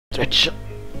Peach!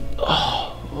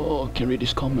 Oh, I can read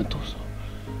this comment also.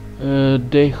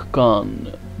 They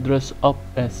can dress up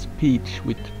as Peach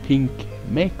with pink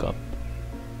makeup.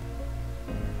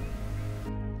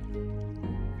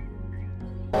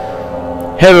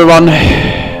 Hey everyone,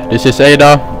 this is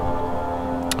Ada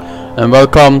and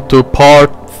welcome to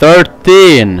part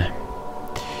 13.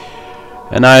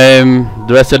 And I'm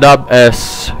dressed up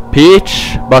as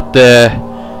Peach, but the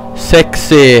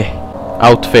sexy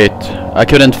outfit. I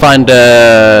couldn't find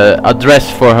a dress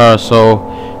for her, so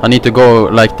I need to go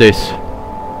like this.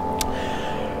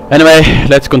 Anyway,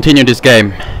 let's continue this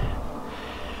game.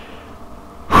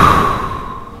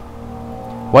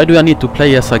 Why do I need to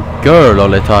play as a girl all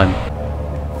the time?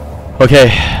 Okay,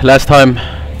 last time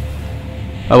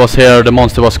I was here, the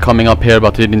monster was coming up here,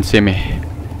 but he didn't see me.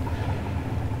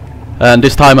 And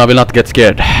this time I will not get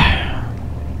scared.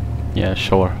 Yeah,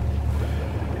 sure.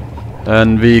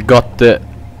 And we got the...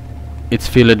 it's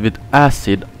filled with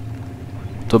acid.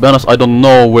 To be honest, I don't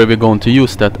know where we're going to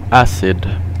use that acid.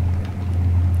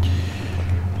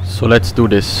 So let's do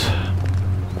this.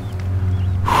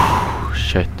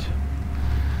 Shit.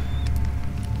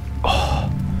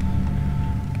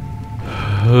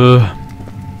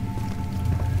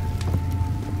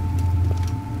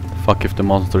 Fuck if the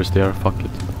monster is there, fuck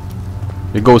it.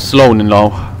 We go slow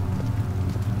now.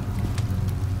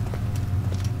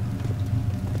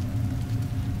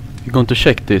 You're going to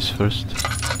check this first.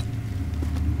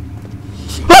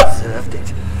 She deserved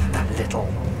it, that little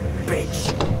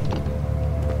bitch.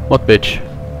 What bitch?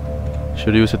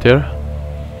 Should I use it here?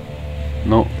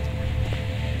 No.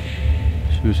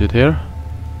 Should I use it here?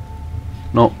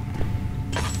 No.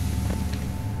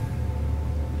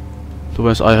 To be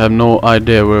honest, I have no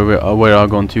idea where I'm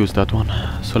going to use that one.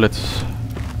 So let's...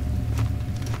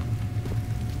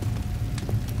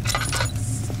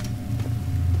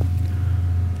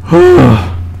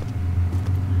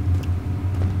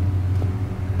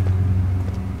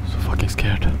 so fucking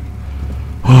scared.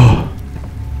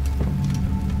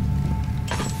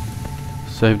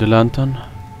 Save the lantern.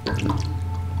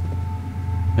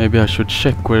 Maybe I should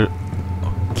check where...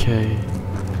 Okay.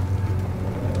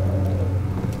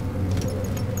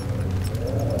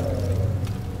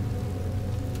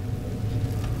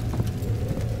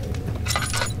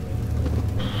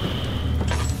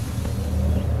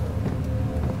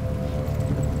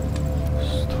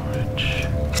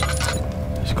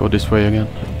 Go this way again.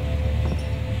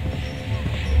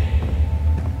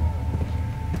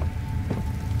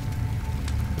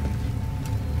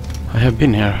 I have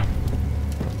been here.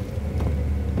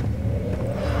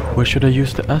 Where should I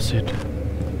use the acid?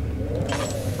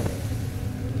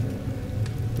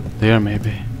 There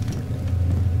maybe.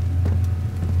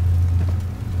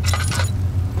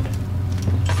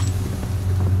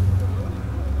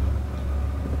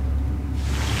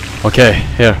 Okay,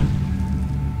 here.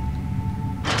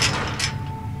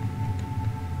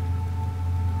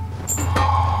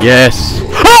 Yes.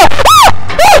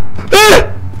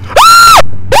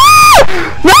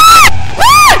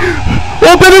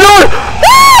 Open the door.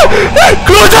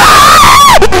 Close it.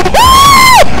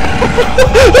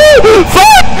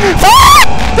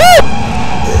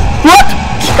 Fuck! What?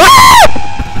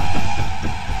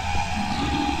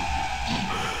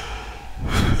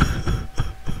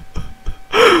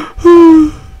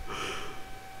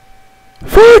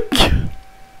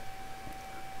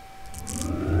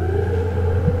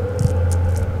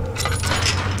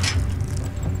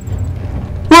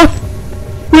 Fuck!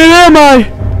 Where am I?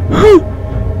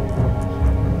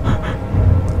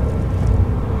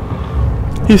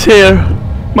 He's here.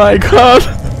 My God.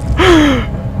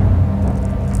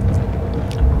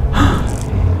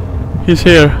 He's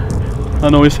here. I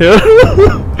know he's here.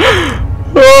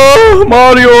 Oh,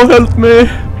 Mario, help me.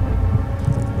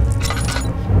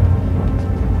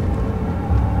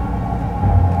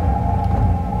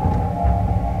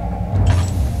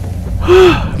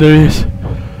 There he is.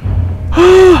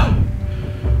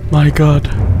 My God.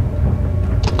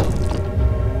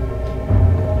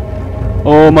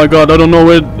 Oh my God, I don't know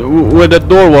where that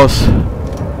door was.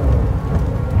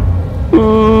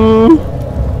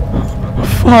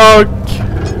 Fuck.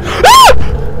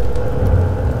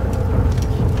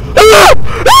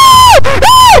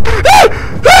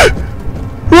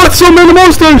 What? So many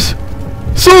monsters!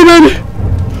 So many!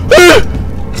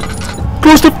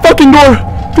 Close the fucking door!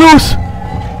 Close!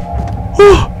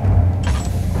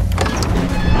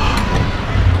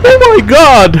 Oh my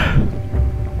God!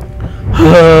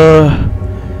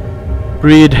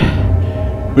 Breathe.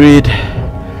 Breathe.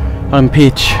 I'm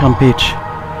Peach. I'm Peach.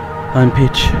 I'm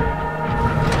Peach.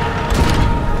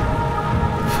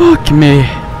 Fuck me.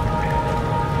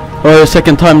 Oh, the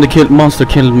second time the monster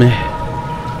killed me.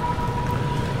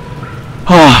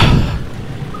 Ah.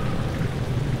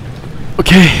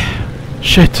 Okay.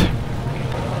 Shit.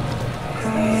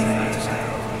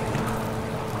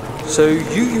 So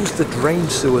you used the drain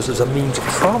sewers as a means of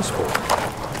transport?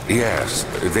 Yes,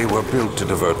 they were built to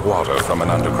divert water from an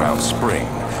underground spring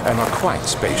and are quite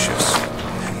spacious.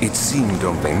 It seemed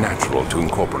only natural to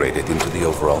incorporate it into the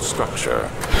overall structure.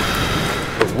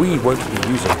 But we won't be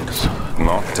using it.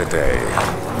 Not today.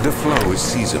 The flow is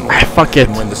seasonal. Fuck it.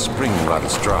 And when the spring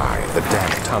runs dry, the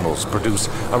damp tunnels produce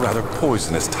a rather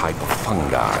poisonous type of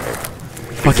fungi.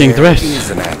 Fucking dress. There is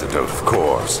an antidote, of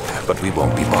course, but we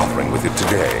won't be bothering with it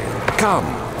today. Come,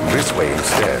 this way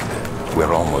instead.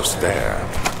 We're almost there.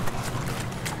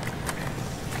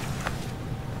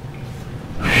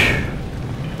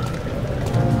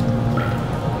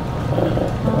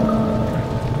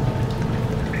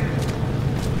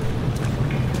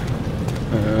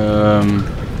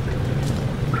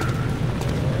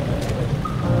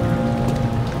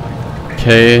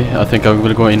 Okay, I think I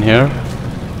will go in here.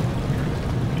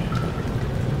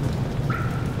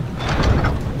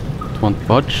 It won't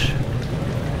budge.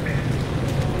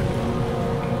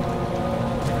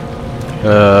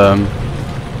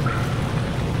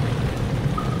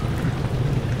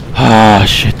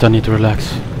 Shit, I need to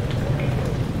relax.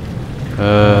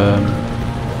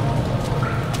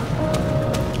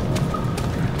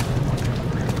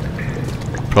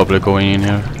 Probably going in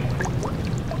here.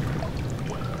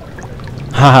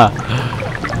 Haha.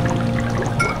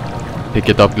 Pick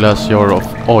it up, glass jar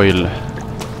of oil.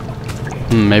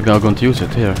 Maybe I'm going to use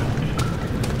it here.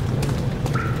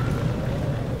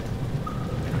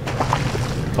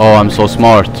 Oh, I'm so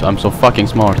smart. I'm so fucking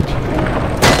smart.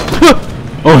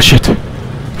 Oh shit.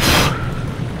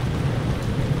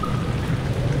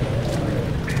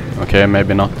 Okay,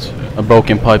 maybe not. A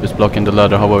broken pipe is blocking the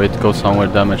ladder, however it goes somewhere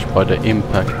damaged by the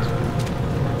impact.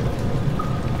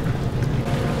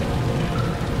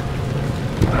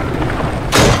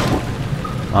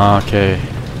 Okay.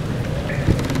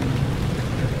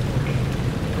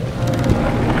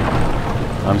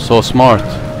 I'm so smart.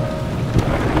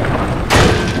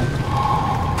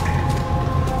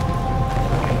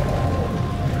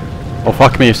 Oh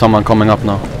fuck me, someone coming up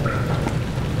now.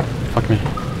 Fuck me.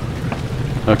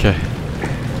 Okay.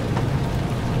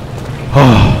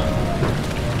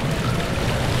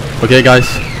 Okay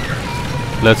guys,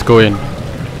 let's go in.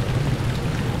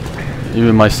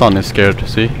 Even my son is scared,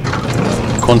 see?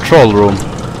 Control room.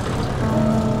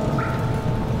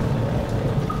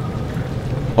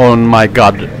 Oh my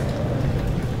god.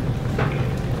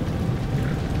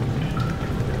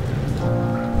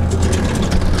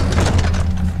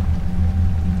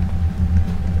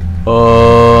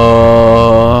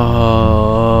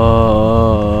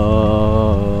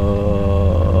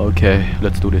 Okay,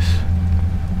 let's do this.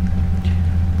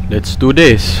 Let's do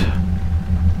this.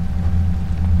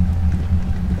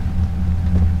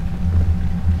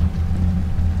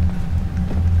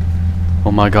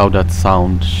 Oh my god, that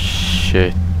sound.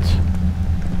 Shit.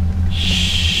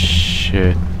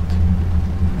 Shit.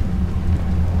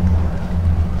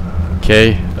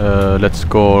 Okay, let's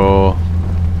go.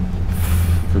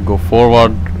 Go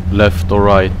forward, left or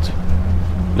right.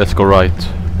 Let's go right.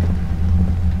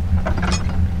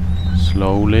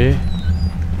 Slowly.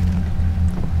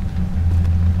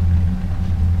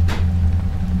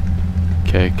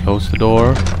 Okay, close the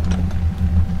door.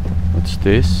 What's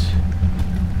this?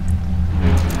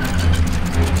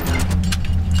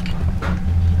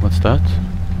 What's that?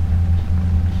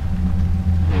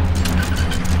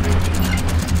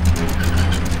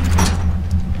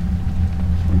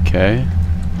 Okay.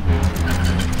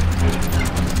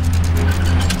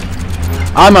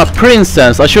 I'm a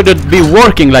princess. I shouldn't be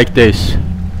working like this.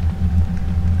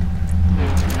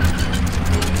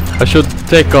 I should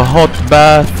take a hot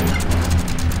bath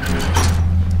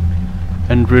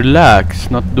and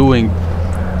relax, not doing.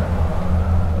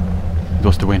 It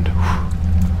was the wind.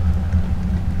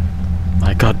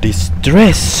 I got this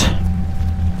dress.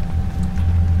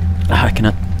 I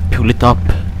cannot pull it up.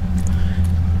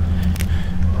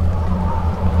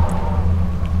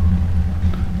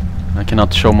 I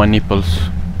cannot show my nipples.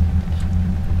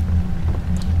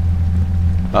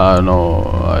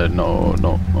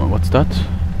 No. What's that?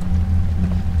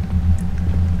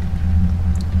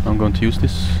 I'm going to use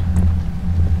this.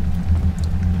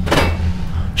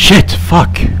 Shit!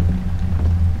 Fuck!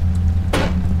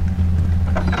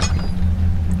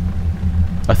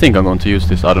 I think I'm going to use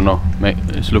this. I don't know.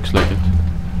 It looks like it.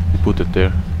 We put it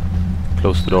there.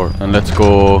 Close the door and let's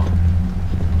go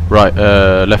right,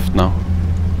 left now.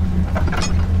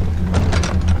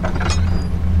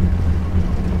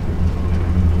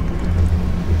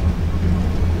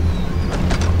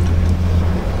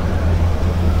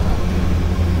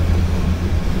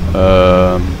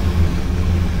 I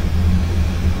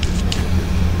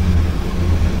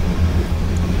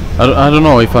don't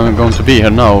know if I'm going to be here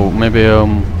now. Maybe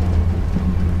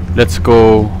let's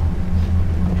go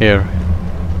here.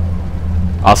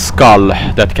 A skull.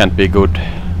 That can't be good.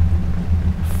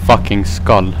 Fucking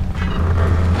skull.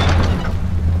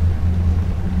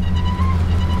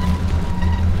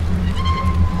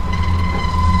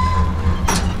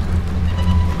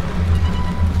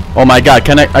 Oh my god,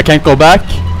 I can't go back?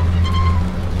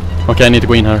 Okay, I need to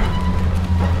go in here.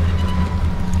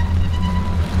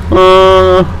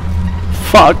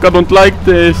 Fuck, I don't like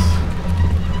this.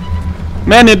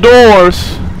 Many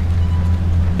doors.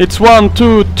 It's 1,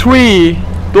 2, 3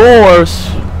 doors.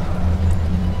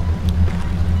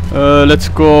 Let's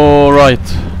go right.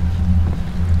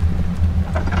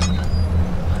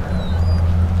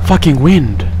 Fucking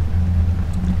wind.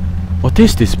 What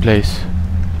is this place?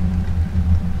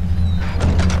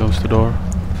 Close the door.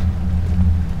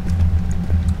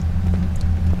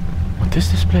 What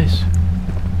is this place?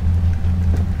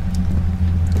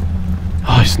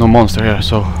 Oh, it's no monster here,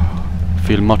 so I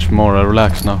feel much more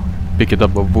relaxed now. Pick it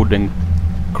up a wooden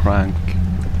crank.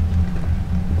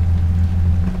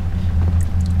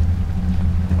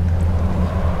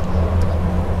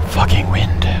 Fucking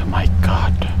wind, my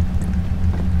god.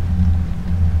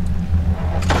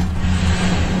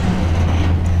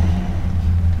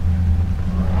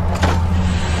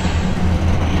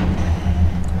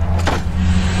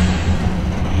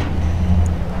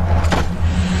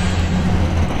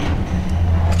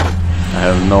 I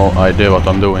have no idea what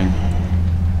I'm doing.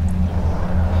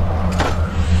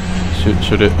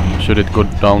 Should it go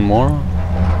down more?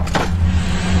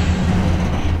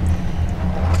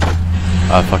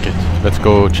 Ah, fuck it. Let's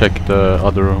go check the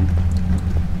other room.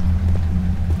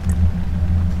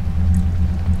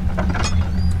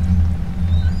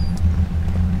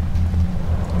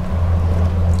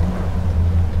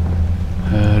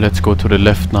 Let's go to the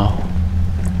left now.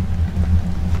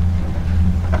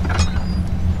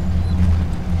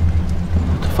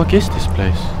 What the fuck is this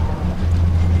place?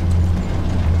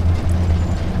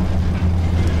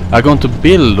 I'm going to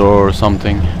build or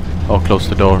something. Oh, close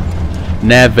the door.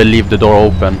 Never leave the door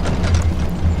open.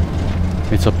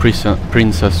 It's a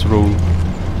princess rule.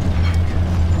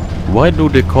 Why do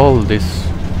they call this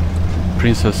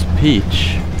Princess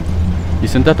Peach?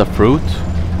 Isn't that a fruit?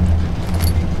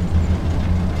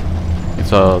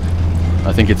 I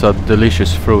think it's a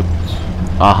delicious fruit.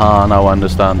 Aha, now I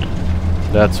understand.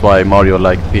 That's why Mario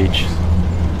liked Peach.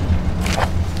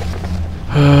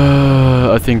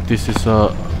 I think this is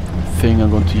a thing I'm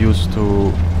going to use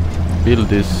to build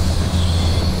this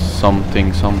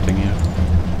something here.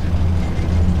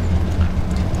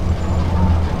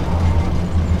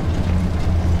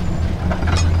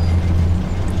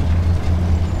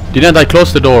 Didn't I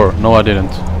close the door? No, I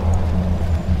didn't.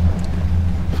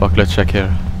 Fuck, let's check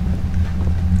here.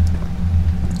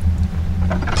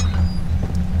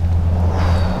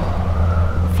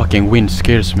 Fucking wind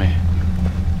scares me.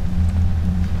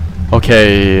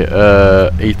 Okay,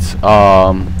 it's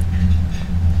I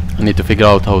need to figure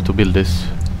out how to build this.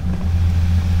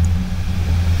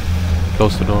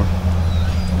 Close the door.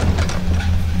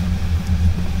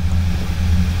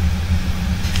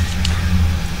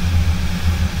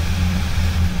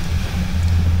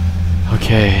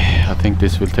 Okay, I think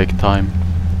this will take time.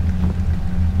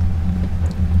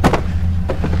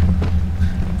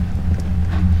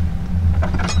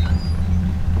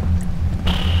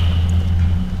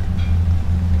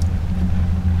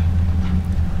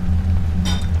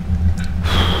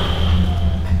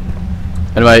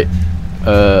 Anyway,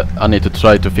 I need to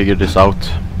try to figure this out.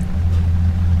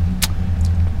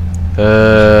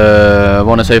 I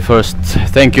wanna say first,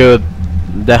 thank you,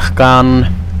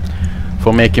 Dehkan,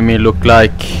 for making me look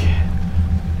like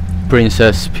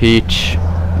Princess Peach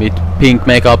with pink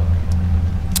makeup.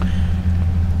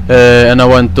 And I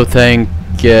want to thank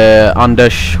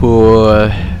Anders,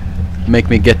 who make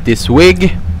me get this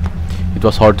wig. It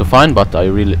was hard to find, but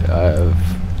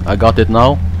I got it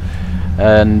now.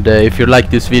 And if you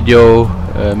like this video,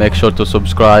 make sure to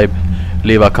subscribe,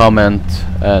 leave a comment,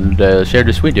 and share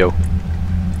this video.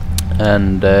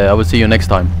 And I will see you next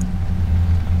time.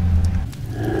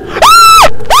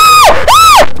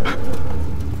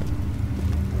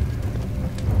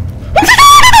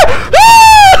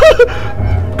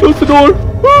 Close the door.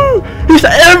 He's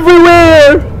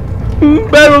everywhere.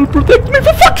 Baron, protect me,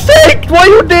 for fuck's sake! Why are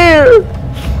you there?